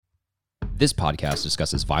This podcast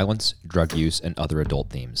discusses violence, drug use, and other adult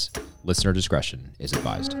themes. Listener discretion is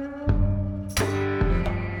advised.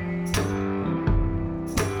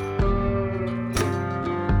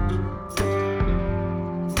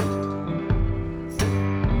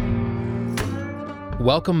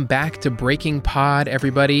 Welcome back to Breaking Pod,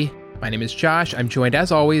 everybody. My name is Josh. I'm joined,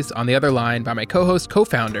 as always, on the other line by my co-host,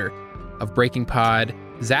 co-founder of Breaking Pod,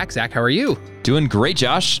 Zach. Zach, how are you? Doing great,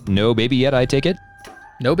 Josh. No baby yet, I take it?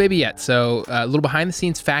 No baby yet. So a little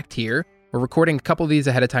behind-the-scenes fact here. We're recording a couple of these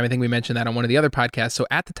ahead of time. I think we mentioned that on one of the other podcasts. So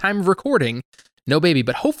at the time of recording, no baby.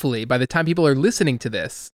 But hopefully, by the time people are listening to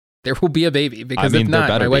this, there will be a baby. Because if not,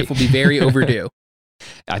 my wife will be very overdue.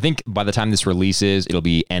 I think by the time this releases, it'll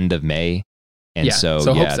be end of May. And so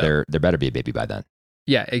there better be a baby by then.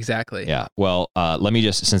 Yeah, exactly. Yeah. Well, let me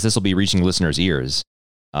just, since this will be reaching listeners' ears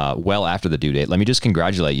well after the due date, let me just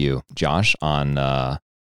congratulate you, Josh, on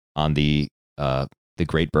the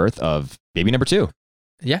great birth of baby number 2.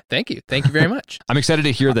 Yeah, thank you. Thank you very much. I'm excited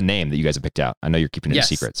to hear the name that you guys have picked out. I know you're keeping it a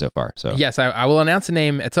secret so far. So yes, I will announce a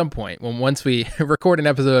name at some point once we record an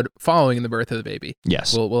episode following the birth of the baby.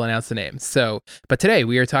 Yes, we'll announce the name. So, but today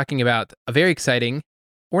we are talking about a very exciting,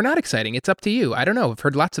 or not exciting. It's up to you. I don't know. I've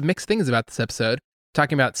heard lots of mixed things about this episode.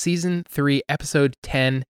 Talking about season 3, episode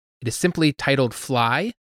 10. It is simply titled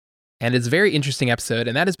Fly. And it's a very interesting episode,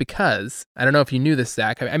 and that is because, I don't know if you knew this,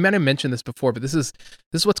 Zach, I might have mentioned this before, but this is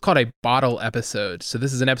what's called a bottle episode. So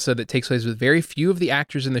this is an episode that takes place with very few of the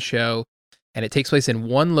actors in the show, and it takes place in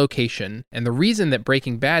one location. And the reason that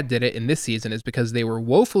Breaking Bad did it in this season is because they were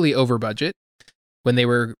woefully over budget when they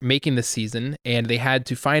were making this season, and they had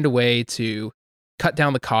to find a way to cut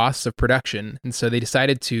down the costs of production. And so they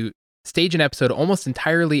decided to stage an episode almost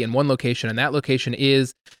entirely in one location, and that location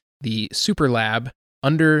is the Super Lab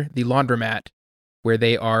under the laundromat, where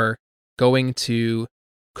they are going to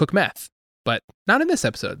cook meth. But not in this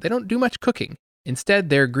episode. They don't do much cooking. Instead,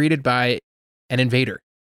 they're greeted by an invader.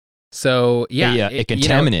 So, yeah. A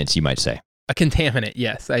contaminant, you might say. A contaminant,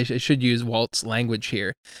 yes. I should use Walt's language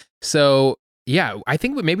here. So, yeah, I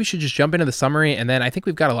think maybe we should just jump into the summary, and then I think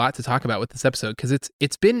we've got a lot to talk about with this episode, because it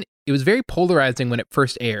was very polarizing when it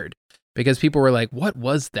first aired, because people were like, what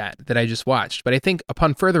was that I just watched? But I think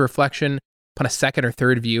upon further reflection, upon a second or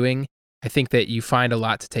third viewing, I think that you find a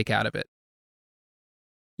lot to take out of it.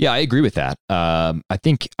 Yeah, I agree with that. I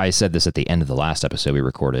think I said this at the end of the last episode we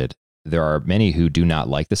recorded. There are many who do not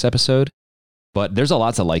like this episode, but there's a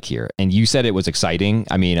lot to like here. And you said it was exciting.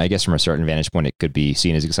 I mean, I guess from a certain vantage point, it could be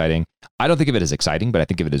seen as exciting. I don't think of it as exciting, but I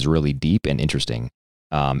think of it as really deep and interesting.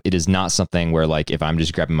 It is not something where, like, if I'm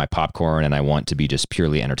just grabbing my popcorn and I want to be just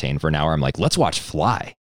purely entertained for an hour, I'm like, let's watch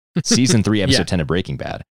Fly, season 3, episode 10 of Breaking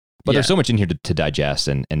Bad. But there's so much in here to digest,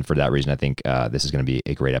 and for that reason, I think this is going to be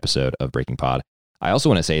a great episode of Breaking Pod. I also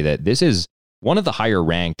want to say that this is one of the higher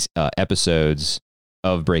ranked episodes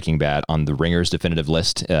of Breaking Bad on the Ringer's definitive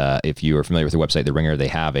list. If you are familiar with the website, The Ringer, they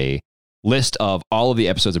have a list of all of the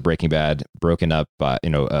episodes of Breaking Bad broken up,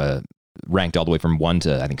 ranked all the way from 1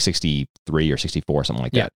 to, I think, 63 or 64, something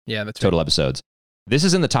like that. Yeah, that's total right. episodes. This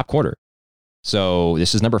is in the top quarter. So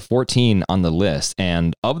this is number 14 on the list.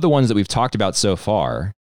 And of the ones that we've talked about so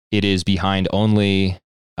far, it is behind only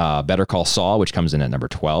Better Call Saul, which comes in at number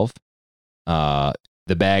 12. The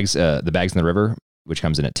Bags in the River, which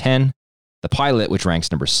comes in at 10. The Pilot, which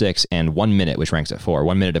ranks number 6, and 1 Minute, which ranks at 4.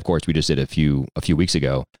 1 Minute, of course, we just did a few weeks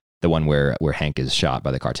ago, the one where Hank is shot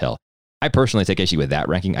by the cartel. I personally take issue with that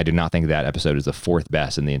ranking. I do not think that episode is the 4th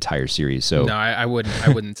best in the entire series. So no, I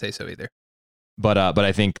wouldn't say so either. But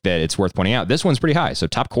I think that it's worth pointing out. This one's pretty high. So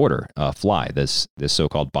top quarter, Fly, this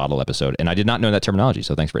so-called bottle episode. And I did not know that terminology,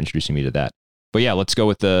 so thanks for introducing me to that. But yeah, let's go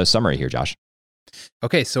with the summary here, Josh.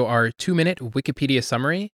 Okay, so our 2-minute Wikipedia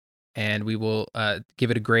summary, and we will give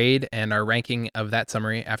it a grade and our ranking of that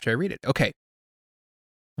summary after I read it. Okay.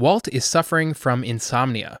 Walt is suffering from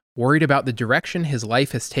insomnia, worried about the direction his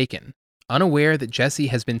life has taken. Unaware that Jesse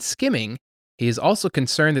has been skimming, he is also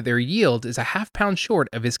concerned that their yield is a half-pound short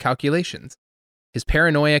of his calculations. His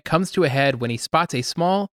paranoia comes to a head when he spots a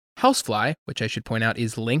small housefly, which I should point out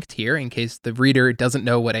is linked here in case the reader doesn't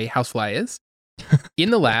know what a housefly is,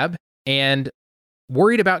 in the lab, and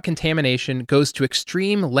worried about contamination, goes to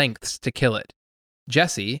extreme lengths to kill it.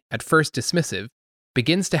 Jesse, at first dismissive,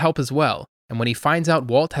 begins to help as well, and when he finds out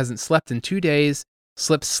Walt hasn't slept in 2 days,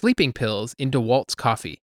 slips sleeping pills into Walt's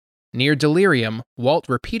coffee. Near delirium, Walt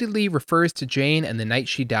repeatedly refers to Jane and the night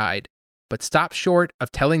she died, but stops short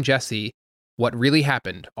of telling Jesse what really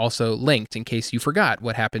happened, also linked in case you forgot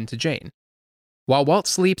what happened to Jane. While Walt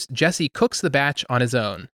sleeps, Jesse cooks the batch on his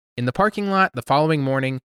own. In the parking lot the following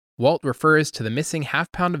morning, Walt refers to the missing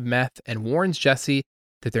half-pound of meth and warns Jesse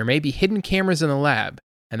that there may be hidden cameras in the lab,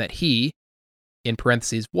 and that he, in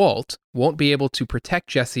parentheses, Walt, won't be able to protect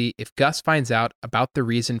Jesse if Gus finds out about the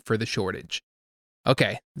reason for the shortage.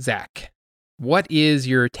 Okay, Zach, what is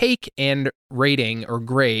your take and rating or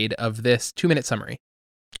grade of this 2-minute summary?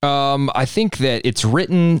 I think that it's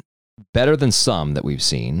written better than some that we've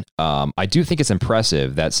seen. I do think it's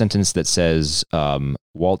impressive, that sentence that says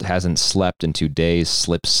Walt hasn't slept in 2 days,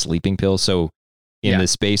 slips sleeping pills. So in the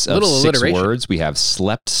space of 6 words, we have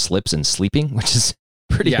slept, slips, and sleeping, which is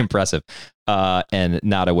pretty impressive, and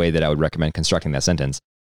not a way that I would recommend constructing that sentence.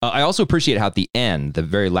 I also appreciate how at the end, the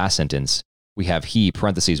very last sentence, we have he,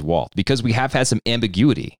 parentheses, Walt, because we have had some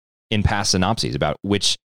ambiguity in past synopses about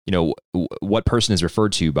which, what person is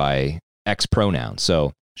referred to by X pronoun.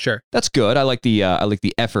 So sure, that's good. I like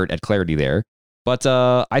the effort at clarity there. But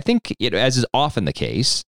I think, as is often the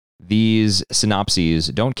case, these synopses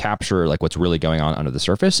don't capture like what's really going on under the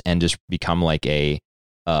surface and just become like a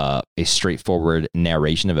straightforward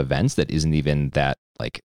narration of events that isn't even that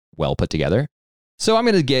like well put together. So I'm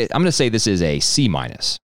gonna say this is a C-.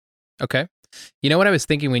 Okay. You know what I was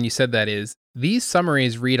thinking when you said that is these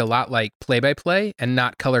summaries read a lot like play-by-play and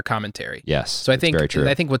not color commentary. Yes. So I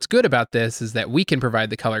think what's good about this is that we can provide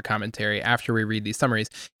the color commentary after we read these summaries.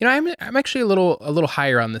 I'm actually a little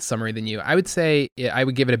higher on this summary than you. I would say I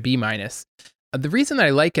would give it a B-. The reason that I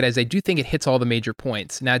like it is I do think it hits all the major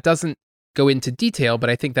points. Now it doesn't go into detail, but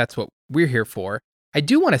I think that's what we're here for. I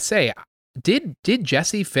do want to say, did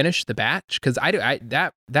Jesse finish the batch? Because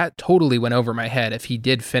that totally went over my head if he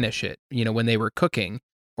did finish it, when they were cooking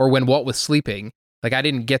or when Walt was sleeping. Like, I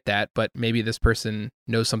didn't get that, but maybe this person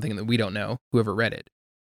knows something that we don't know, whoever read it.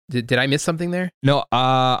 Did I miss something there? No,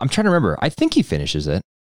 I'm trying to remember. I think he finishes it.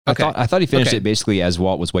 Okay. I thought he finished it basically as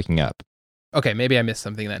Walt was waking up. Okay, maybe I missed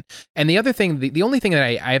something then. And the other thing, the only thing that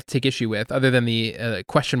I have to take issue with, other than the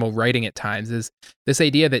questionable writing at times, is this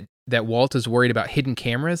idea that Walt is worried about hidden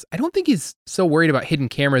cameras. I don't think he's so worried about hidden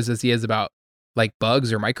cameras as he is about like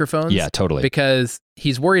bugs or microphones. Yeah, totally. Because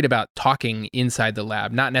he's worried about talking inside the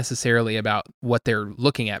lab, not necessarily about what they're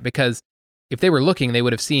looking at. Because if they were looking, they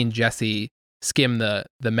would have seen Jesse skim the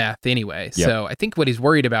meth anyway. Yep. So I think what he's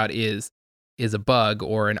worried about is a bug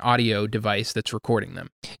or an audio device that's recording them.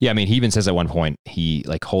 Yeah, I mean, he even says at one point, he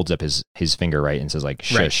like holds up his finger, right, and says like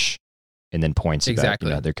shush, right, and then points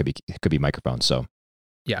exactly. There could be microphones. So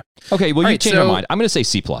yeah. Okay, well, you changed my mind. I'm going to say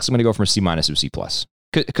C+. I'm going to go from a C- to a C+.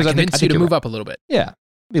 Because I think you to move up a little bit. Yeah,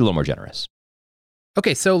 be a little more generous.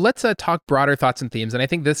 Okay, so let's talk broader thoughts and themes. And I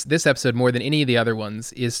think this episode, more than any of the other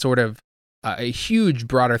ones, is sort of a huge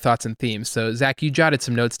broader thoughts and themes. So Zach, you jotted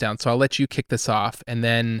some notes down, so I'll let you kick this off, and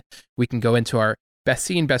then we can go into our best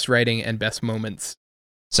scene, best writing, and best moments.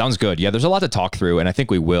 Sounds good. Yeah, there's a lot to talk through, and I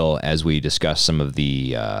think we will as we discuss some of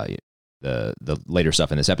the later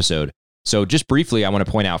stuff in this episode. So just briefly, I want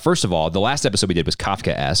to point out, first of all, the last episode we did was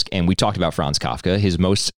Kafkaesque, and we talked about Franz Kafka. His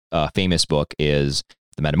most famous book is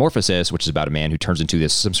The Metamorphosis, which is about a man who turns into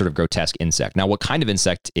some sort of grotesque insect. Now, what kind of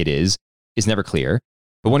insect it is never clear,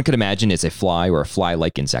 but one could imagine it's a fly or a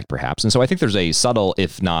fly-like insect, perhaps. And so I think there's a subtle,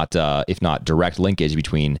 if not direct linkage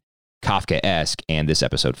between Kafkaesque and this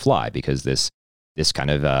episode Fly, because this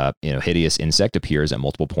kind of hideous insect appears at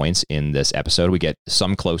multiple points in this episode. We get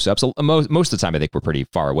some close-ups. Most of the time, I think we're pretty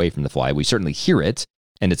far away from the fly. We certainly hear it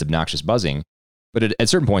and its obnoxious buzzing, but at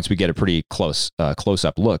certain points, we get a pretty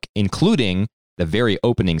close-up look, including the very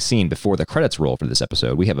opening scene before the credits roll for this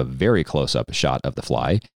episode. We have a very close-up shot of the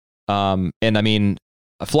fly, and I mean,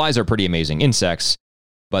 flies are pretty amazing insects,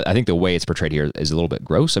 but I think the way it's portrayed here is a little bit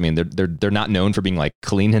gross. I mean, they're not known for being like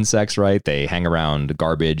clean insects, right? They hang around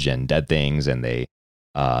garbage and dead things, and they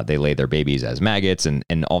lay their babies as maggots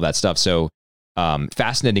and all that stuff. So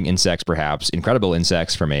fascinating insects, perhaps incredible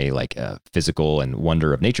insects from a physical and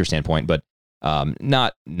wonder of nature standpoint, but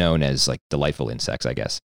not known as like delightful insects, I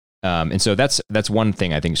guess. And so that's one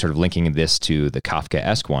thing I think, sort of linking this to the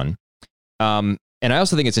Kafkaesque one. And I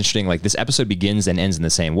also think it's interesting, like this episode begins and ends in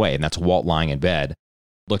the same way, and that's Walt lying in bed,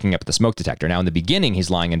 looking up at the smoke detector. Now, in the beginning,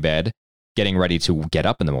 he's lying in bed, getting ready to get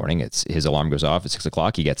up in the morning. His alarm goes off at 6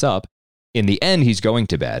 o'clock. He gets up. In the end, he's going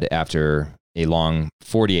to bed after a long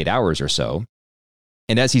 48 hours or so.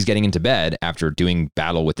 And as he's getting into bed, after doing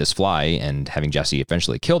battle with this fly and having Jesse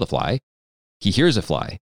eventually kill the fly, he hears a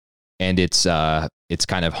fly. And it's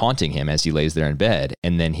kind of haunting him as he lays there in bed.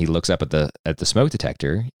 And then he looks up at the smoke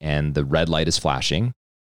detector, and the red light is flashing.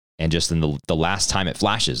 And just in the last time it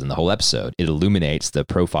flashes in the whole episode, it illuminates the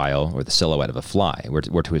profile or the silhouette of a fly. We're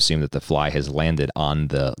to assume that the fly has landed on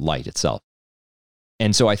the light itself.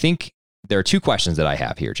 And so I think there are two questions that I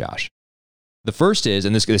have here, Josh. The first is,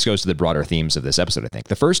 and this goes to the broader themes of this episode, I think.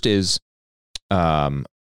 The first is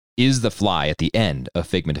the fly at the end a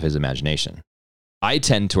figment of his imagination? I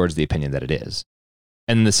tend towards the opinion that it is.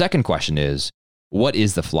 And the second question is, what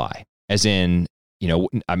is the fly? As in,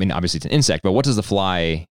 I mean, obviously it's an insect, but what does the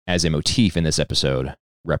fly as a motif in this episode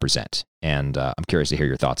represent? And I'm curious to hear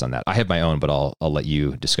your thoughts on that. I have my own, but I'll let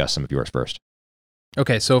you discuss some of yours first.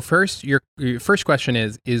 Okay, so first, your first question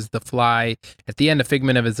is the fly at the end a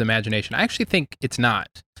figment of his imagination? I actually think it's not,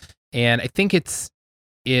 and I think it's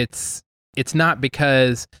not,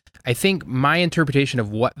 because I think my interpretation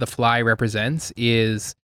of what the fly represents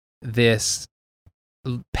is this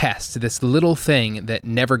pest, this little thing that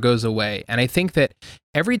never goes away. And I think that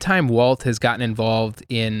every time Walt has gotten involved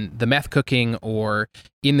in the meth cooking or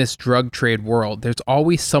in this drug trade world, there's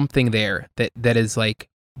always something there that is like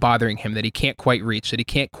bothering him, that he can't quite reach, that he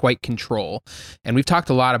can't quite control. And we've talked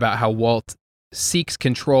a lot about how Walt seeks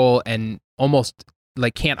control and almost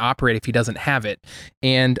like can't operate if he doesn't have it.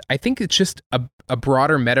 And I think it's just a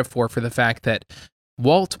broader metaphor for the fact that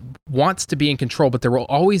Walt wants to be in control, but there will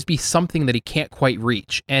always be something that he can't quite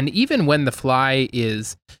reach. And even when the fly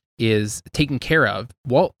is taken care of,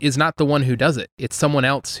 Walt is not the one who does it. It's someone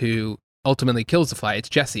else who ultimately kills the fly. It's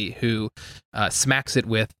Jesse who smacks it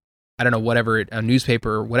with, I don't know, whatever, a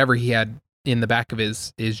newspaper or whatever he had in the back of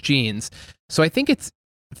his jeans. So I think it's,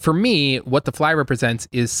 for me, what the fly represents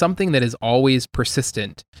is something that is always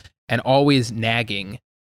persistent and always nagging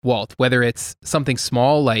Walt, whether it's something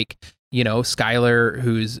small like, Skylar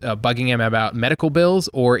who's bugging him about medical bills,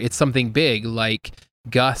 or it's something big like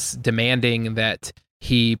Gus demanding that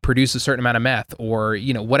he produce a certain amount of meth, or,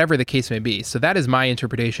 whatever the case may be. So that is my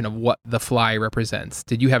interpretation of what the fly represents.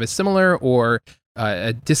 Did you have a similar or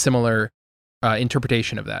a dissimilar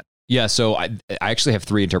interpretation of that? Yeah, so I actually have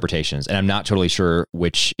three interpretations, and I'm not totally sure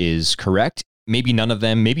which is correct. Maybe none of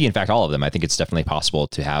them, maybe in fact all of them. I think it's definitely possible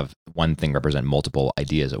to have one thing represent multiple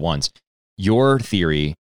ideas at once. Your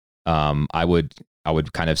theory, I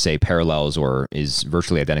would kind of say parallels or is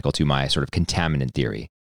virtually identical to my sort of contaminant theory.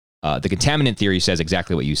 The contaminant theory says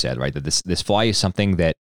exactly what you said, right? That this fly is something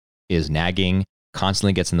that is nagging,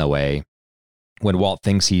 constantly gets in the way. When Walt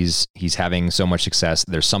thinks he's having so much success,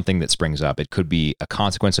 there's something that springs up. It could be a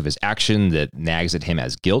consequence of his action that nags at him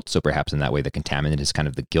as guilt. So perhaps in that way, the contaminant is kind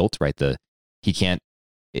of the guilt, right? He can't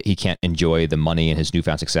enjoy the money and his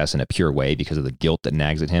newfound success in a pure way because of the guilt that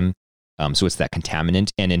nags at him. So it's that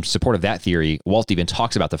contaminant. And in support of that theory, Walt even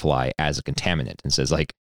talks about the fly as a contaminant and says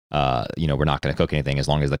like, we're not going to cook anything as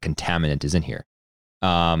long as the contaminant is in here.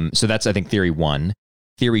 So that's, I think, theory one.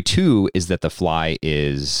 Theory two is that the fly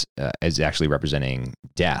is actually representing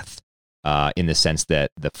death, in the sense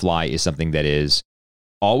that the fly is something that is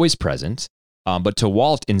always present, but to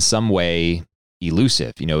Walt in some way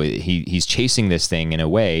elusive. He's chasing this thing in a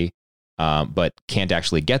way, but can't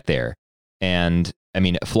actually get there. And I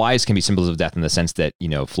mean, flies can be symbols of death in the sense that,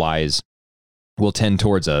 flies will tend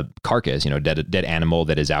towards a carcass, dead animal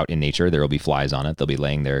that is out in nature. There will be flies on it. They'll be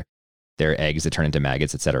laying their eggs that turn into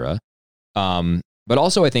maggots, etc. But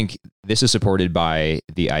also, I think this is supported by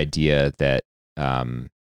the idea that that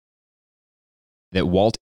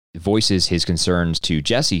Walt voices his concerns to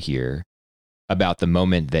Jesse here about the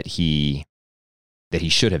moment that he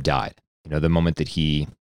should have died. The moment that he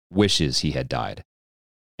wishes he had died.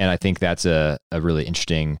 And I think that's a really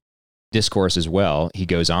interesting discourse as well. He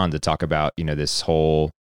goes on to talk about this whole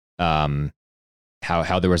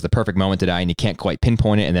how there was the perfect moment to die and he can't quite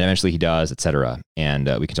pinpoint it, and then eventually he does, etc. And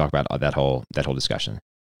we can talk about that whole discussion.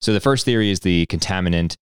 So the first theory is the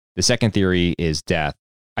contaminant. The second theory is death.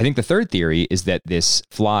 I think the third theory is that this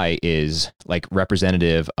fly is like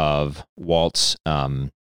representative of Walt's, I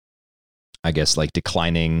guess, like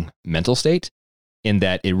declining mental state, in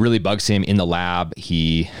that it really bugs him in the lab.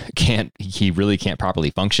 He really can't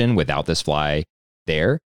properly function without this fly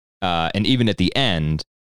there. And even at the end,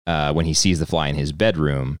 when he sees the fly in his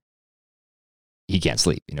bedroom, he can't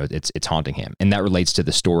sleep. It's haunting him. And that relates to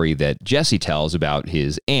the story that Jesse tells about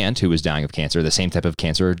his aunt who was dying of cancer, the same type of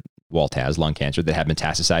cancer Walt has, lung cancer, that had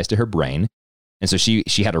metastasized to her brain. And so she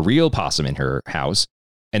had a real possum in her house,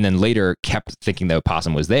 and then later kept thinking the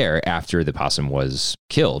possum was there after the possum was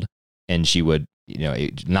killed. And she would,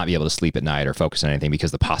 not be able to sleep at night or focus on anything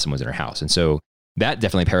because the possum was in her house. And so that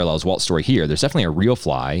definitely parallels Walt's story here. There's definitely a real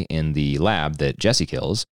fly in the lab that Jesse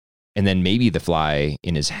kills. And then maybe the fly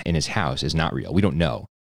in his house is not real. We don't know.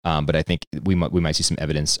 But I think we might see some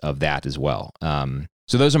evidence of that as well.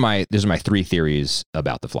 So those are my three theories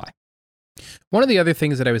about the fly. One of the other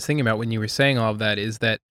things that I was thinking about when you were saying all of that is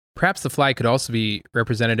that perhaps the fly could also be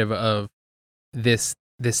representative of this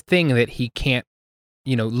thing that he can't,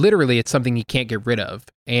 literally it's something he can't get rid of.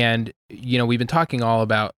 And, we've been talking all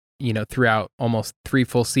about, throughout almost 3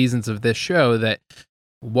 full seasons of this show, that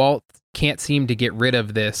Walt can't seem to get rid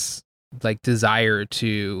of this like desire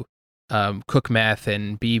to cook meth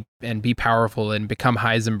and be powerful and become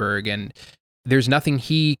Heisenberg, and there's nothing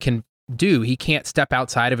he can do. He can't step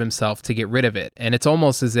outside of himself to get rid of it. And it's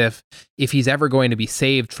almost as if he's ever going to be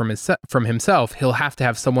saved from himself, he'll have to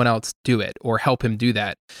have someone else do it or help him do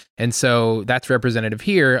that. And so that's representative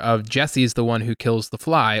here of Jesse's the one who kills the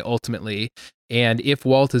fly ultimately. And if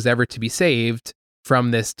Walt is ever to be saved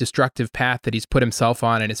from this destructive path that he's put himself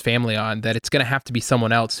on and his family on, that it's going to have to be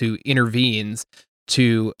someone else who intervenes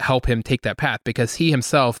to help him take that path, because he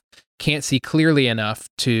himself can't see clearly enough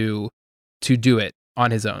to do it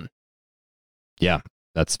on his own. Yeah,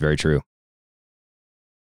 that's very true.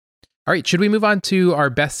 All right, should we move on to our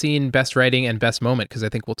best scene, best writing, and best moment? Because I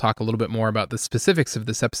think we'll talk a little bit more about the specifics of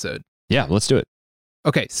this episode. Yeah, let's do it.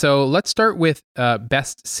 Okay, so let's start with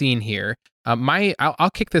best scene here. I'll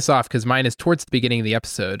kick this off because mine is towards the beginning of the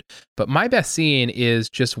episode. But my best scene is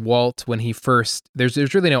just Walt when he first.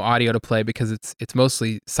 There's really no audio to play because it's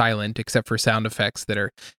mostly silent except for sound effects that are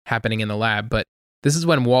happening in the lab. But this is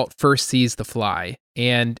when Walt first sees the fly,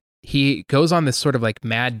 and he goes on this sort of like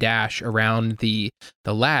mad dash around the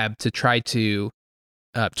lab to try to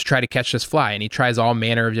catch this fly. And he tries all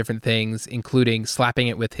manner of different things, including slapping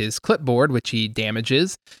it with his clipboard, which he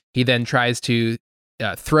damages. He then tries to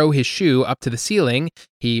throw his shoe up to the ceiling.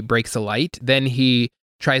 He breaks a light. Then he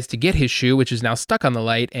tries to get his shoe, which is now stuck on the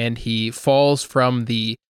light, and he falls from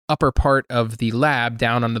the upper part of the lab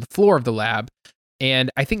down onto the floor of the lab.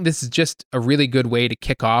 And I think this is just a really good way to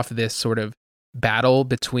kick off this sort of battle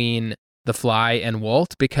between the fly and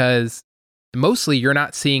Walt, because mostly you're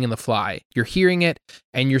not seeing in the fly, you're hearing it,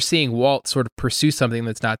 and you're seeing Walt sort of pursue something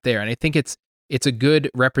that's not there. And I think it's a good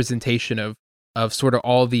representation of sort of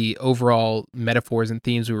all the overall metaphors and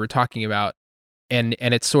themes we were talking about, and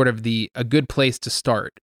it's sort of a good place to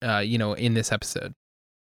start, in this episode.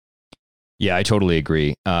 Yeah, I totally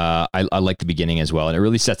agree. I like the beginning as well, and it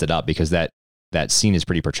really sets it up because that scene is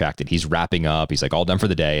pretty protracted. He's wrapping up, he's like all done for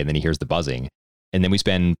the day, and then he hears the buzzing. And then we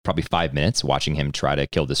spend probably 5 minutes watching him try to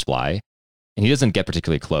kill this fly. And he doesn't get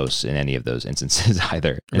particularly close in any of those instances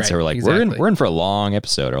either. And so we're like, exactly. we're in for a long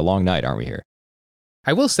episode or a long night, aren't we here?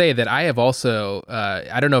 I will say that I have also,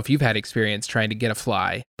 I don't know if you've had experience trying to get a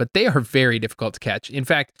fly, but they are very difficult to catch. In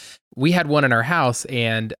fact, we had one in our house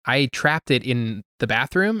and I trapped it in the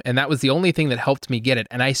bathroom, and that was the only thing that helped me get it.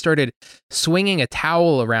 And I started swinging a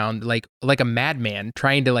towel around like a madman,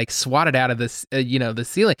 trying to like swat it out of this, the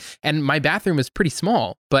ceiling. And my bathroom was pretty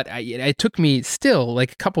small, but it took me still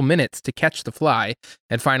like a couple minutes to catch the fly.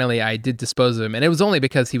 And finally, I did dispose of him, and it was only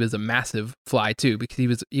because he was a massive fly too,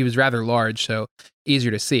 because he was rather large, so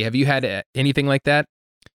easier to see. Have you had anything like that?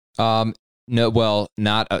 No, well,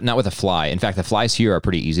 not with a fly. In fact, the flies here are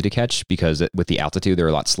pretty easy to catch because with the altitude, they're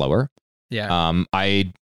a lot slower. Yeah.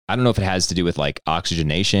 I don't know if it has to do with like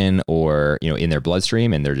oxygenation or, in their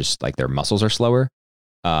bloodstream, and they're just like their muscles are slower.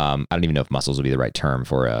 I don't even know if muscles would be the right term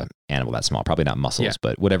for a animal that small. Probably not muscles,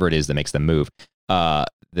 but whatever it is that makes them move.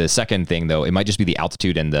 The second thing, though, it might just be the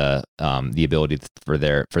altitude and the ability for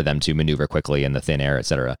them to maneuver quickly in the thin air, et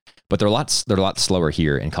cetera. But they're a lot slower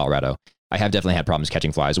here in Colorado. I have definitely had problems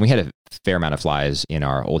catching flies, and we had a fair amount of flies in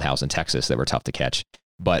our old house in Texas that were tough to catch.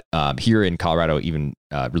 But here in Colorado, even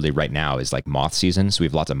really right now is like moth season. So we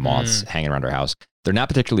have lots of moths hanging around our house. They're not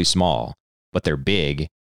particularly small, but they're big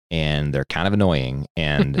and they're kind of annoying.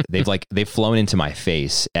 And they've flown into my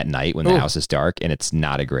face at night when the house is dark, and it's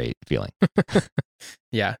not a great feeling.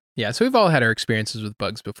 Yeah. So we've all had our experiences with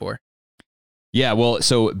bugs before. Yeah, well,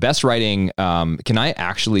 so best writing, can I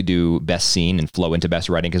actually do best scene and flow into best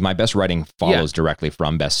writing? Because my best writing follows directly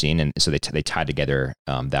from best scene, and so they tie together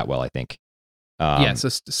that well, I think.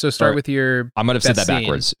 So start with your. I'm going to set that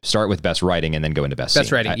backwards. Start with best writing and then go into best scene.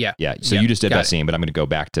 Best writing, yeah. So you just did best scene, but I'm going to go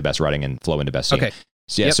back to best writing and flow into best scene. Okay.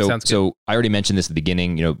 So I already mentioned this at the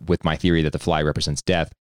beginning, with my theory that the fly represents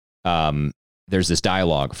death. There's this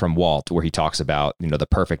dialogue from Walt where he talks about, the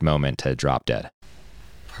perfect moment to drop dead.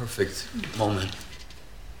 Perfect moment.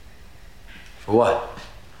 For what?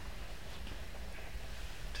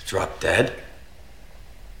 To drop dead?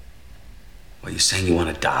 What, you saying you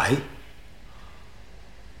want to die?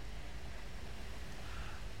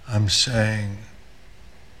 I'm saying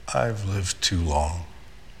I've lived too long.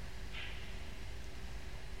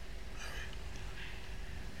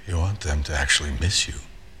 You want them to actually miss you,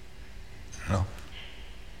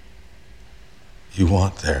 You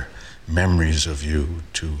want their memories of you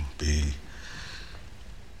to be...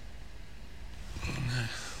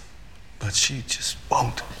 But she just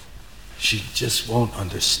won't. She just won't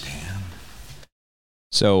understand.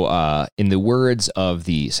 So in the words of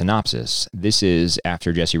the synopsis, this is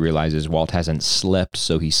after Jesse realizes Walt hasn't slept,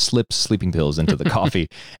 so he slips sleeping pills into the coffee.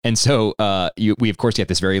 And so we, of course, get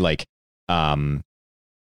this very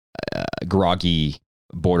groggy,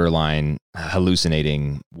 borderline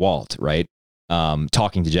hallucinating Walt, right?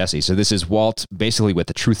 Talking to Jesse. So this is Walt basically with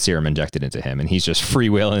the truth serum injected into him, and he's just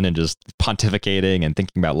freewheeling and just pontificating and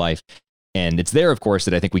thinking about life. And it's there, of course,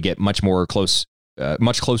 that I think we get much closer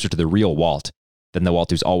to the real Walt than the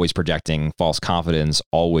Walt who's always projecting false confidence,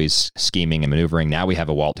 always scheming and maneuvering. Now we have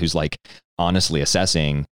a Walt who's like honestly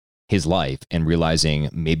assessing his life and realizing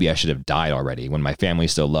maybe I should have died already when my family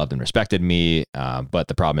still loved and respected me. But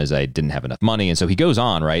the problem is I didn't have enough money. And so he goes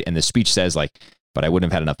on, right? And the speech says like, but I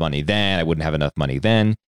wouldn't have had enough money then. I wouldn't have enough money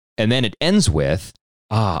then. And then it ends with,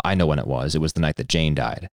 I know when it was. It was the night that Jane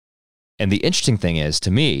died. And the interesting thing is,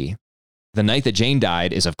 to me, the night that Jane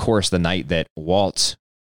died is, of course, the night that Walt,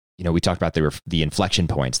 we talked about the inflection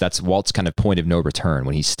points. That's Walt's kind of point of no return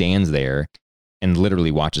when he stands there and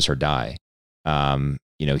literally watches her die.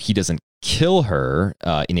 He doesn't kill her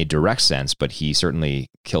in a direct sense, but he certainly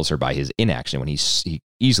kills her by his inaction when he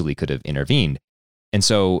easily could have intervened. And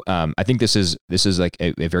so I think this is like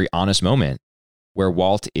a very honest moment where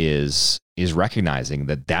Walt is recognizing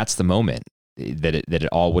that that's the moment that it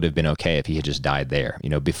all would have been okay if he had just died there,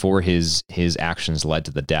 before his actions led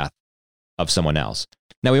to the death of someone else.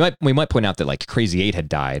 Now we might point out that like Crazy 8 had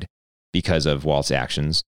died because of Walt's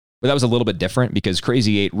actions, but that was a little bit different because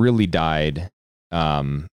Crazy 8 really died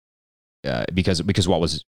because Walt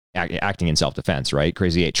was acting in self-defense, right?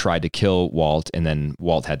 Crazy 8 tried to kill Walt, and then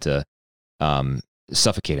Walt had to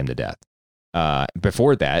suffocate him to death.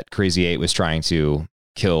 Before that, Crazy 8 was trying to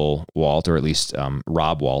kill Walt, or at least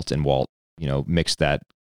rob Walt, and Walt, mixed that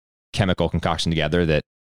chemical concoction together that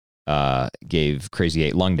gave Crazy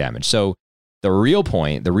 8 lung damage. So the real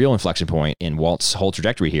inflection point in Walt's whole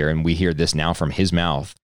trajectory here, and we hear this now from his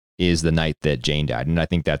mouth, is the night that Jane died. And I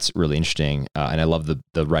think that's really interesting. And I love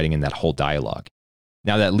the writing in that whole dialogue.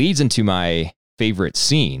 Now that leads into my favorite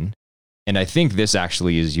scene. And I think this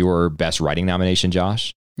actually is your best writing nomination,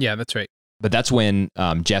 Josh. Yeah, that's right. But that's when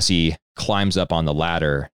Jesse climbs up on the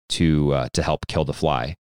ladder to help kill the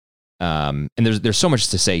fly. And there's so much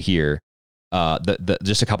to say here.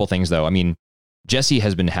 Just a couple things though. I mean, Jesse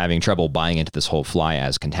has been having trouble buying into this whole fly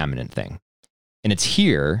as contaminant thing. And it's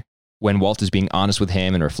here when Walt is being honest with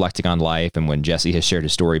him and reflecting on life, and when Jesse has shared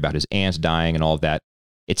his story about his aunt dying and all of that,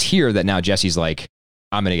 it's here that now Jesse's like,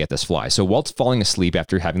 I'm going to get this fly. So Walt's falling asleep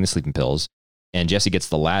after having the sleeping pills, and Jesse gets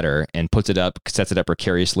the ladder and sets it up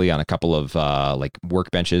precariously on a couple of like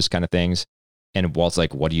workbenches kind of things. And Walt's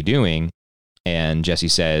like, what are you doing? And Jesse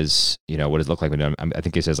says, what does it look like? I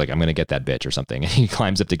think he says like, I'm going to get that bitch or something. And he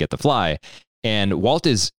climbs up to get the fly. And Walt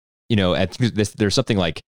is, there's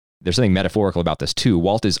something metaphorical about this too.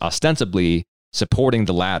 Walt is ostensibly supporting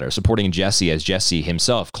the ladder, supporting Jesse as Jesse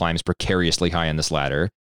himself climbs precariously high on this ladder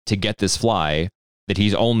to get this fly that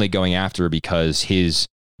he's only going after because his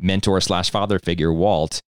mentor / father figure,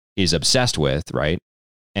 Walt, is obsessed with, right?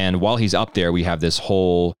 And while he's up there, we have this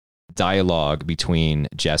whole dialogue between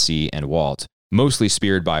Jesse and Walt, mostly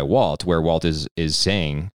speared by Walt, where Walt is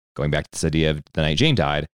saying, going back to this idea of the night Jane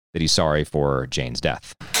died, that he's sorry for Jane's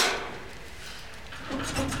death.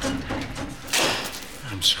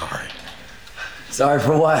 I'm sorry. Sorry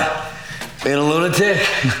for what? Being a lunatic?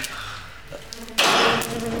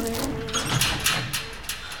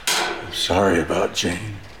 I'm sorry about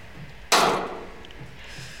Jane.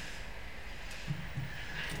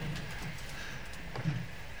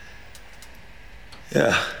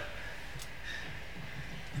 Yeah.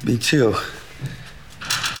 Me too.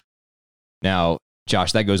 Now,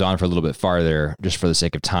 Josh, that goes on for a little bit farther, just for the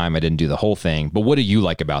sake of time. I didn't do the whole thing, but what do you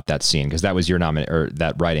like about that scene? Because that was your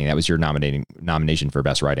that was your nomination for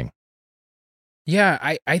best writing.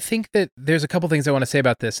 Yeah, I think that there's a couple things I want to say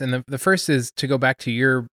about this. And the first is to go back to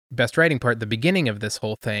your best writing part, the beginning of this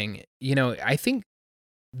whole thing. I think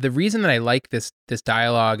the reason that I like this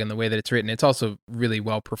dialogue and the way that it's written, it's also really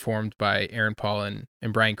well performed by Aaron Paul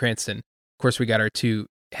and Bryan Cranston. Of course, we got our two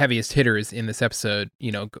heaviest hitters in this episode,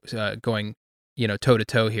 going, toe to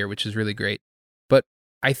toe here, which is really great. But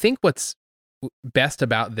I think what's best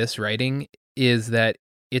about this writing is that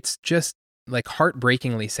it's just like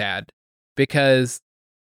heartbreakingly sad, because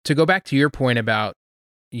to go back to your point about,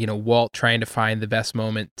 Walt trying to find the best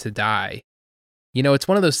moment to die, it's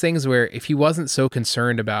one of those things where if he wasn't so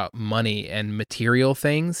concerned about money and material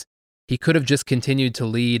things, he could have just continued to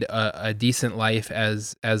lead a decent life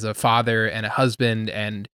as a father and a husband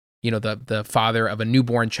and, the father of a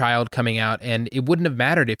newborn child coming out. And it wouldn't have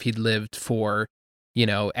mattered if he'd lived for,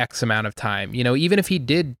 X amount of time. Even if he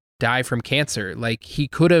did die from cancer, like he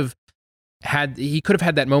could have had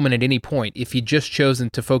that moment at any point if he'd just chosen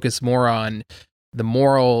to focus more on the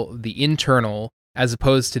moral, the internal, as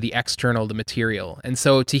opposed to the external, the material. And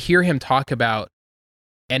so to hear him talk about,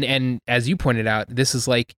 and as you pointed out, this is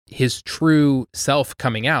like his true self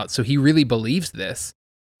coming out. So he really believes this,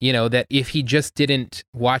 that if he just didn't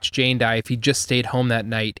watch Jane die, if he just stayed home that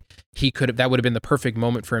night, that would have been the perfect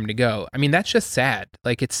moment for him to go. I mean, that's just sad.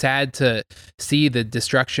 Like, it's sad to see the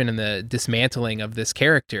destruction and the dismantling of this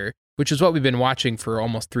character, which is what we've been watching for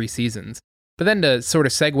almost 3 seasons. But then to sort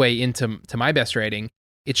of segue into my best writing,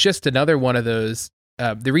 it's just another one of those.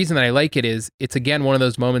 The reason that I like it is it's, again, one of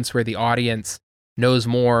those moments where the audience knows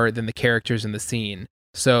more than the characters in the scene.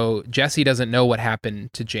 So Jesse doesn't know what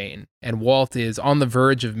happened to Jane, and Walt is on the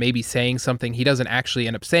verge of maybe saying something. He doesn't actually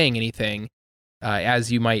end up saying anything.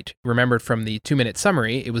 As you might remember from the 2-minute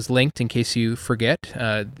summary, it was linked in case you forget,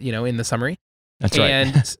 in the summary. That's right.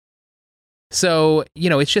 And so,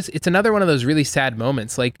 it's another one of those really sad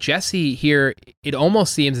moments. Like, Jesse here, it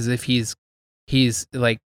almost seems as if he's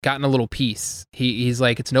like gotten a little peace. He's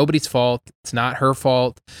like, it's nobody's fault. It's not her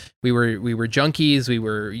fault. We were junkies. We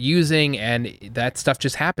were using, and that stuff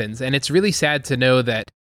just happens. And it's really sad to know that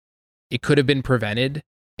it could have been prevented,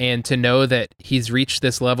 and to know that he's reached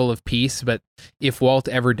this level of peace. But if Walt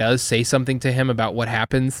ever does say something to him about what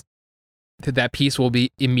happens, that peace will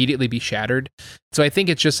immediately be shattered. So I think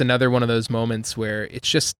it's just another one of those moments where it's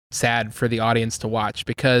just sad for the audience to watch,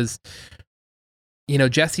 because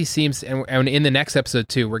Jesse seems, and in the next episode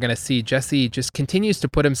too, we're going to see Jesse just continues to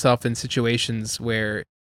put himself in situations where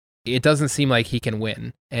it doesn't seem like he can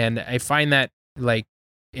win. And I find that, like,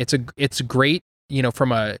 it's great,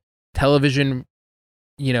 from a television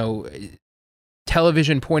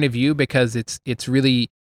point of view, because it's really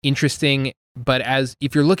interesting. But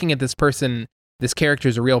if you're looking at this person, this character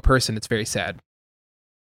is a real person, it's very sad.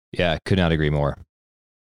 Yeah, could not agree more.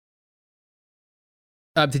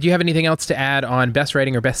 Did you have anything else to add on best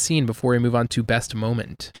writing or best scene before we move on to best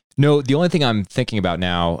moment? No, the only thing I'm thinking about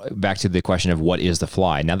now, back to the question of what is The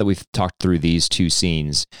Fly, now that we've talked through these 2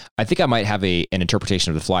 scenes, I think I might have an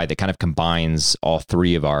interpretation of The Fly that kind of combines all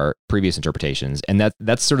 3 of our previous interpretations. And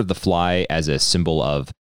that's sort of The Fly as a symbol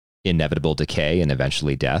of inevitable decay and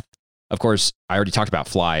eventually death. Of course, I already talked about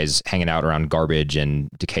flies hanging out around garbage and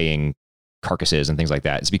decaying carcasses and things like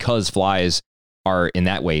that. It's because flies are in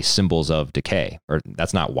that way symbols of decay, or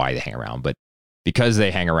that's not why they hang around, but because they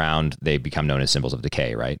hang around, they become known as symbols of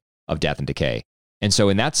decay, right? Of death and decay. And so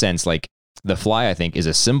in that sense, like, the fly, I think, is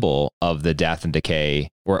a symbol of the death and decay,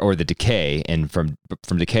 or the decay. And from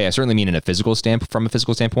decay, I certainly mean from a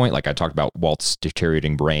physical standpoint, like I talked about Walt's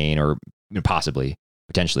deteriorating brain, or potentially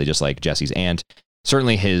just like Jesse's aunt.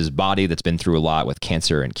 Certainly his body that's been through a lot with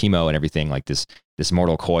cancer and chemo and everything, like this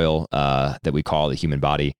mortal coil that we call the human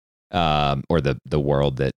body, or the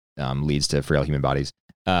world that leads to frail human bodies.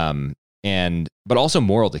 But also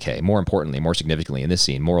moral decay, more importantly, more significantly in this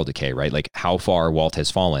scene, moral decay, right? Like how far Walt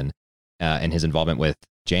has fallen in his involvement with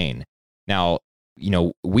Jane. Now,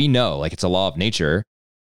 we know, like, it's a law of nature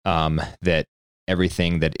that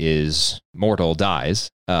everything that is mortal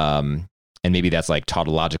dies. And maybe that's like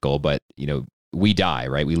tautological, but, we die,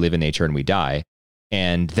 right? We live in nature and we die.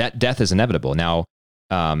 And that death is inevitable. Now,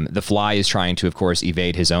 the fly is trying to, of course,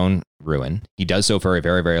 evade his own ruin. He does so for a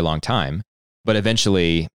very, very long time, but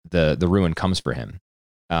eventually the ruin comes for him.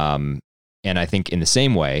 And I think in the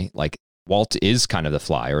same way, like, Walt is kind of the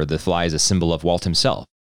fly, or the fly is a symbol of Walt himself,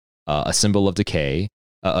 a symbol of decay,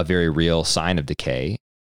 a very real sign of decay,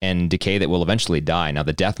 and decay that will eventually die. Now,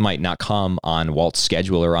 the death might not come on Walt's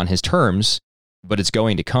schedule or on his terms, but it's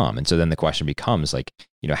going to come. And so then the question becomes, like,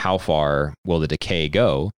 how far will the decay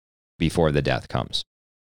go before the death comes?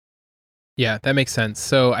 Yeah, that makes sense.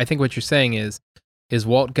 So I think what you're saying is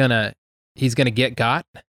Walt he's gonna get got?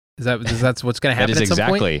 That's what's gonna happen at some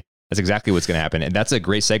point? That's exactly what's gonna happen. And that's a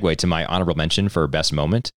great segue to my honorable mention for best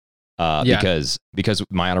moment. Because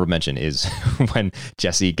my honorable mention is when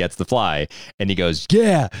Jesse gets the fly and he goes,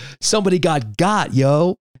 "Yeah, somebody got,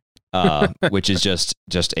 yo." Which is just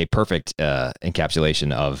a perfect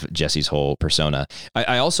encapsulation of Jesse's whole persona.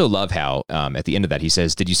 I also love how at the end of that he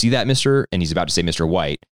says, "Did you see that, Mr.?" And he's about to say Mr.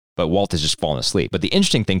 White, but Walt has just fallen asleep. But the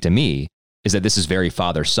interesting thing to me is that this is very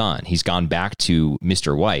father-son. He's gone back to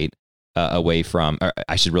Mr. White away from, or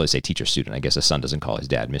I should really say teacher-student. I guess a son doesn't call his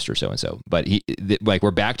dad Mr. So-and-so. But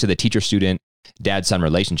we're back to the teacher-student, dad-son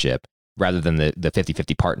relationship rather than the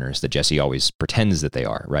 50-50 partners that Jesse always pretends that they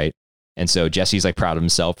are, right? And so Jesse's like proud of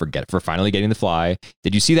himself for finally getting the fly.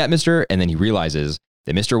 "Did you see that, Mr.?" And then he realizes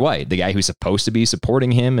that Mr. White, the guy who's supposed to be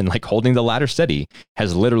supporting him and like holding the ladder steady,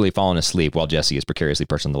 has literally fallen asleep while Jesse is precariously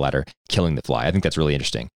perched on the ladder, killing the fly. I think that's really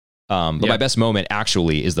interesting. But my best moment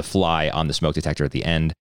actually is the fly on the smoke detector at the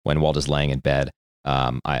end when Walt is laying in bed.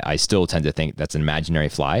 I still tend to think that's an imaginary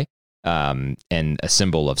fly, and a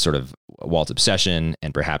symbol of sort of Walt's obsession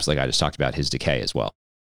and perhaps, like I just talked about, his decay as well.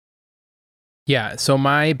 Yeah, so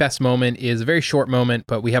my best moment is a very short moment,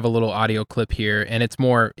 but we have a little audio clip here, and it's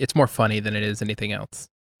more funny than it is anything else.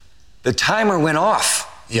 The timer went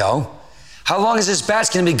off, yo. How long is this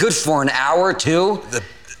batch gonna be good for? An hour or two?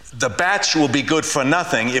 The batch will be good for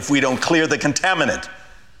nothing if we don't clear the contaminant.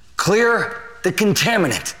 Clear the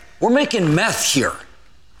contaminant. We're making meth here.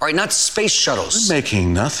 All right, not space shuttles. We're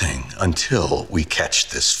making nothing until we catch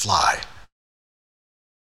this fly.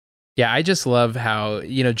 Yeah, I just love how,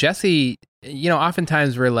 Jesse,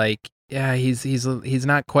 oftentimes we're like, yeah, he's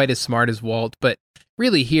not quite as smart as Walt, but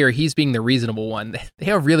really here he's being the reasonable one. They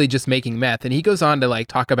are really just making meth. And he goes on to like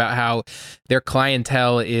talk about how their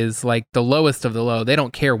clientele is like the lowest of the low. They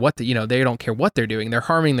don't care what they don't care what they're doing. They're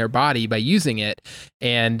harming their body by using it.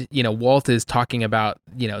 And, Walt is talking about,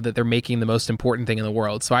 that they're making the most important thing in the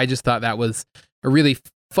world. So I just thought that was a really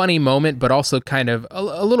funny moment, but also kind of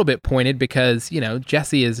a little bit pointed because,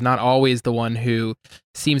 Jesse is not always the one who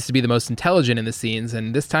seems to be the most intelligent in the scenes.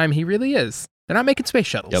 And this time he really is. They're not making space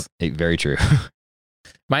shuttles. Yep, very true.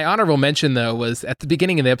 My honorable mention, though, was at the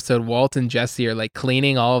beginning of the episode, Walt and Jesse are like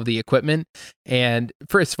cleaning all of the equipment. And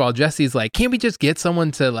first of all, Jesse's like, can't we just get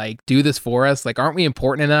someone to like do this for us? Like, aren't we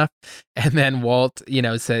important enough? And then Walt,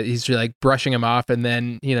 said he's like brushing him off. And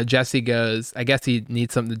then, Jesse goes, I guess he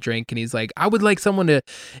needs something to drink. And he's like, I would like someone to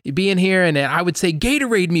be in here. And I would say,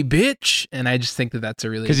 Gatorade me, bitch. And I just think that that's a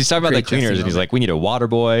really, because he's talking about the cleaners and he's like, we need a water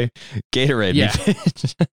boy, Gatorade me,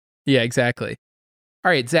 bitch. Yeah, exactly. All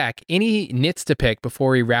right, Zach, any nits to pick before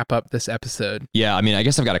we wrap up this episode? Yeah, I mean, I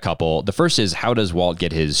guess I've got a couple. The first is, how does Walt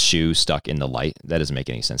get his shoe stuck in the light? That doesn't make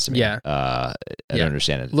any sense to me. Yeah. I don't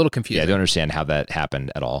understand it. A little confusing. Yeah, I don't understand how that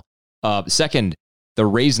happened at all. Second, the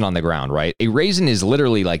raisin on the ground, right? A raisin is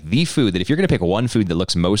literally like the food that if you're going to pick one food that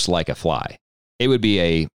looks most like a fly, it would be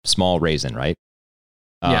a small raisin, right?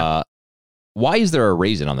 Yeah. Why is there a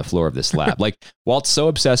raisin on the floor of this lab? Like, Walt's so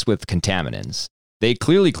obsessed with contaminants. They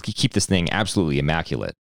clearly keep this thing absolutely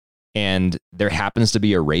immaculate. And there happens to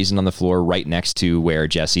be a raisin on the floor right next to where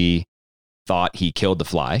Jesse thought he killed the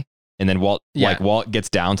fly. And then Walt gets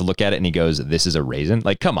down to look at it and he goes, this is a raisin?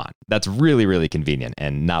 Like, come on. That's really, really convenient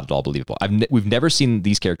and not at all believable. We've never seen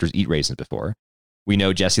these characters eat raisins before. We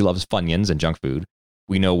know Jesse loves Funyuns and junk food.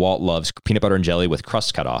 We know Walt loves peanut butter and jelly with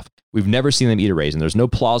crust cut off. We've never seen them eat a raisin. There's no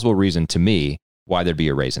plausible reason to me why there'd be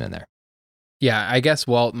a raisin in there. Yeah, I guess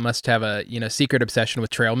Walt must have a secret obsession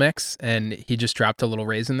with trail mix, and he just dropped a little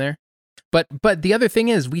raisin there. But the other thing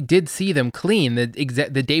is, we did see them clean the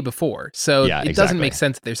day before, so it doesn't make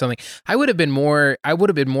sense that there's something. I would have believed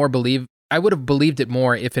it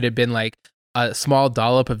more if it had been like a small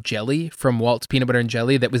dollop of jelly from Walt's peanut butter and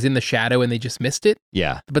jelly that was in the shadow and they just missed it.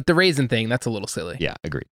 Yeah, but the raisin thing, that's a little silly. Yeah,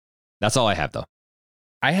 agreed. That's all I have though.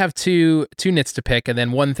 I have two nits to pick, and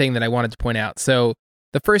then one thing that I wanted to point out. So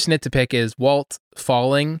the first nit to pick is Walt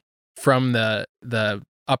falling from the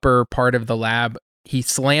upper part of the lab. He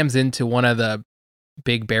slams into one of the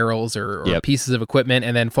big barrels or pieces of equipment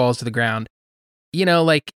and then falls to the ground.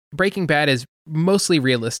 Like Breaking Bad is mostly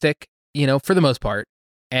realistic, for the most part.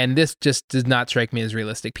 And this just does not strike me as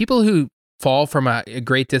realistic. People who fall from a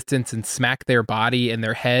great distance and smack their body and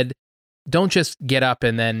their head don't just get up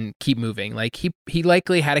and then keep moving. Like he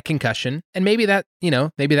likely had a concussion, and maybe that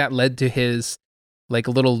led to his like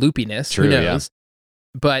a little loopiness. True, who knows? Yeah.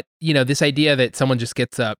 But, this idea that someone just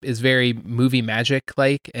gets up is very movie magic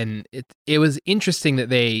like, and it was interesting that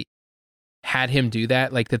they had him do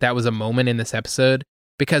that, like that was a moment in this episode,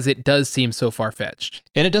 because it does seem so far-fetched.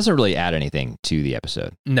 And it doesn't really add anything to the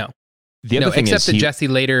episode. No. The other thing except is that Jesse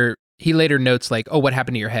later notes like, oh, what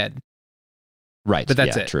happened to your head? Right. But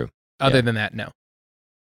that's it. True. Other than that, no.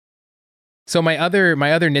 So my other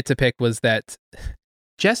nit to pick was that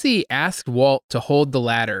Jesse asked Walt to hold the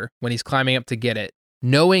ladder when he's climbing up to get it,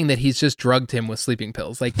 knowing that he's just drugged him with sleeping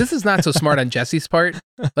pills. Like, this is not so smart on Jesse's part.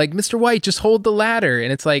 Like, Mr. White, just hold the ladder.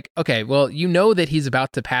 And it's like, okay, well, that he's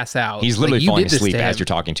about to pass out. He's literally falling asleep as you're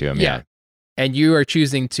talking to him. Yeah. And you are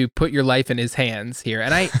choosing to put your life in his hands here.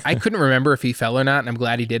 And I couldn't remember if he fell or not. And I'm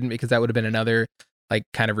glad he didn't, because that would have been another like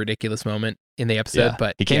kind of ridiculous moment in the episode. Yeah.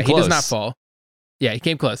 But he close. He does not fall. Yeah, he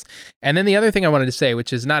came close. And then the other thing I wanted to say,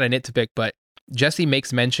 which is not a nit to pick, but Jesse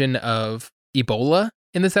makes mention of Ebola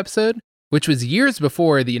in this episode, which was years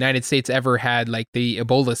before the United States ever had like the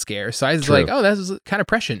Ebola scare. So I was like, oh, that was kind of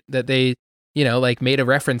prescient that they, like made a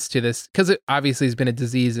reference to this, because it obviously has been a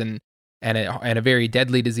disease and a very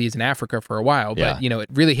deadly disease in Africa for a while. But, it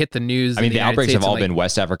really hit the news. I mean, the outbreaks have all been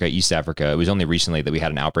West Africa, East Africa. It was only recently that we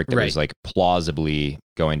had an outbreak that was like plausibly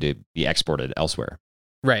going to be exported elsewhere.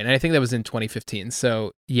 Right. And I think that was in 2015.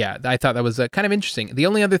 So yeah, I thought that was kind of interesting. The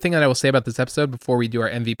only other thing that I will say about this episode before we do our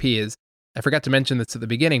MVP is I forgot to mention this at the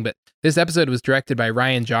beginning, but this episode was directed by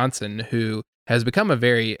Rian Johnson, who has become a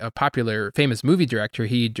very popular, famous movie director.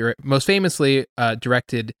 He most famously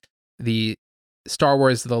directed the Star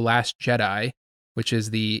Wars The Last Jedi, which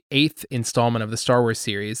is the 8th installment of the Star Wars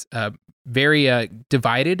series. Very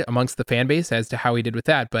divided amongst the fan base as to how he did with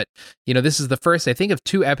that. But, this is the first, I think, of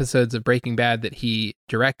 2 episodes of Breaking Bad that he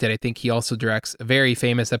directed. I think he also directs a very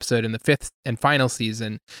famous episode in the 5th and final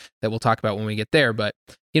season that we'll talk about when we get there. But,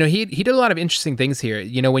 he did a lot of interesting things here.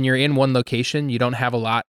 When you're in one location, you don't have a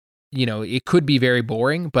lot. It could be very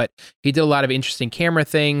boring, but he did a lot of interesting camera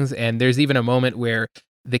things. And there's even a moment where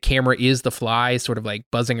the camera is the fly sort of like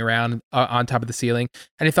buzzing around on top of the ceiling.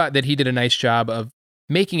 And I thought that he did a nice job of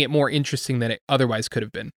making it more interesting than it otherwise could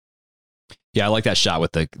have been. Yeah, I like that shot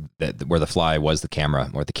with where the fly was the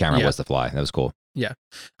camera, or the camera was the fly. That was cool. Yeah.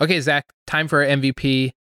 Okay, Zach, time for our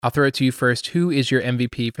MVP. I'll throw it to you first. Who is your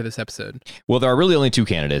MVP for this episode? Well, there are really only 2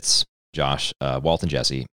 candidates, Josh, Walt and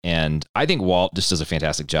Jesse. And I think Walt just does a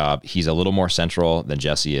fantastic job. He's a little more central than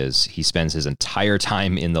Jesse is. He spends his entire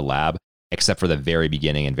time in the lab, except for the very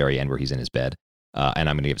beginning and very end where he's in his bed. And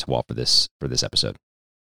I'm going to give it to Walt for this episode.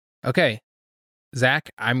 Okay. Zach,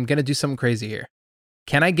 I'm going to do something crazy here.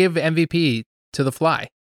 Can I give MVP to the fly?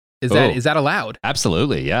 Is that allowed?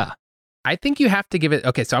 Absolutely, yeah. I think you have to give it.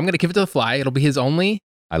 Okay, so I'm going to give it to the fly. It'll be his only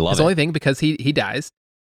thing because he dies.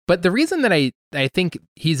 But the reason that I think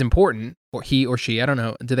he's important, or he or she, I don't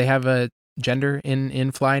know, do they have a gender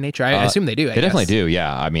in fly nature? I assume they do. They definitely do,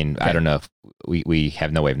 yeah. I mean, okay. I don't know if we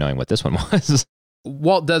have no way of knowing what this one was.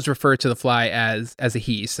 Walt does refer to the fly as a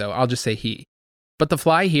he, so I'll just say he. But the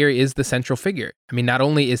fly here is the central figure. I mean, not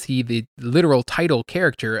only is he the literal title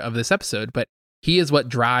character of this episode, but he is what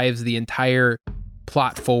drives the entire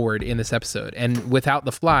plot forward in this episode. And without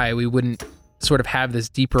the fly, we wouldn't sort of have this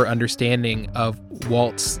deeper understanding of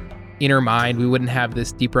Walt's inner mind. We wouldn't have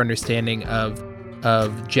this deeper understanding of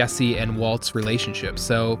Jesse and Walt's relationship.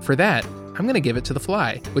 So for that, I'm going to give it to the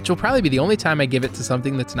fly, which will probably be the only time I give it to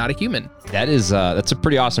something that's not a human. That's a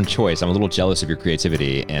pretty awesome choice. I'm a little jealous of your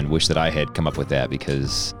creativity and wish that I had come up with that,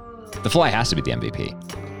 because the fly has to be the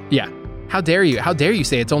MVP. Yeah. How dare you? How dare you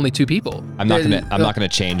say it's only 2 people? I'm not gonna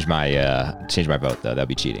change my vote though. That'd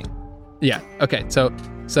be cheating. Yeah. Okay. So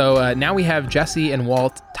now we have Jesse and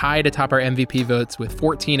Walt tied atop our MVP votes with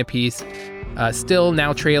 14 apiece. Still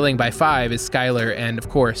now trailing by 5 is Skylar, and of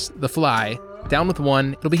course the fly down with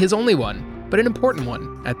 1. It'll be his only one, but an important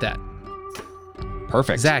one at that.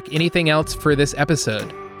 Perfect. Zach, anything else for this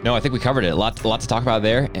episode? No, I think we covered it. A lot to talk about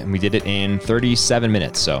there, and we did it in 37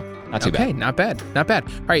 minutes, so not too bad. Okay, not bad. All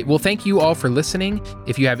right, well, thank you all for listening.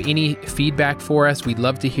 If you have any feedback for us, we'd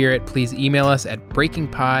love to hear it. Please email us at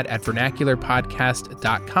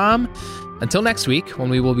breakingpod@vernacularpodcast.com. Until next week, when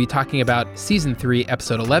we will be talking about Season 3,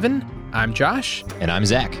 Episode 11, I'm Josh. And I'm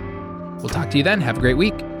Zach. We'll talk to you then. Have a great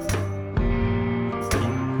week.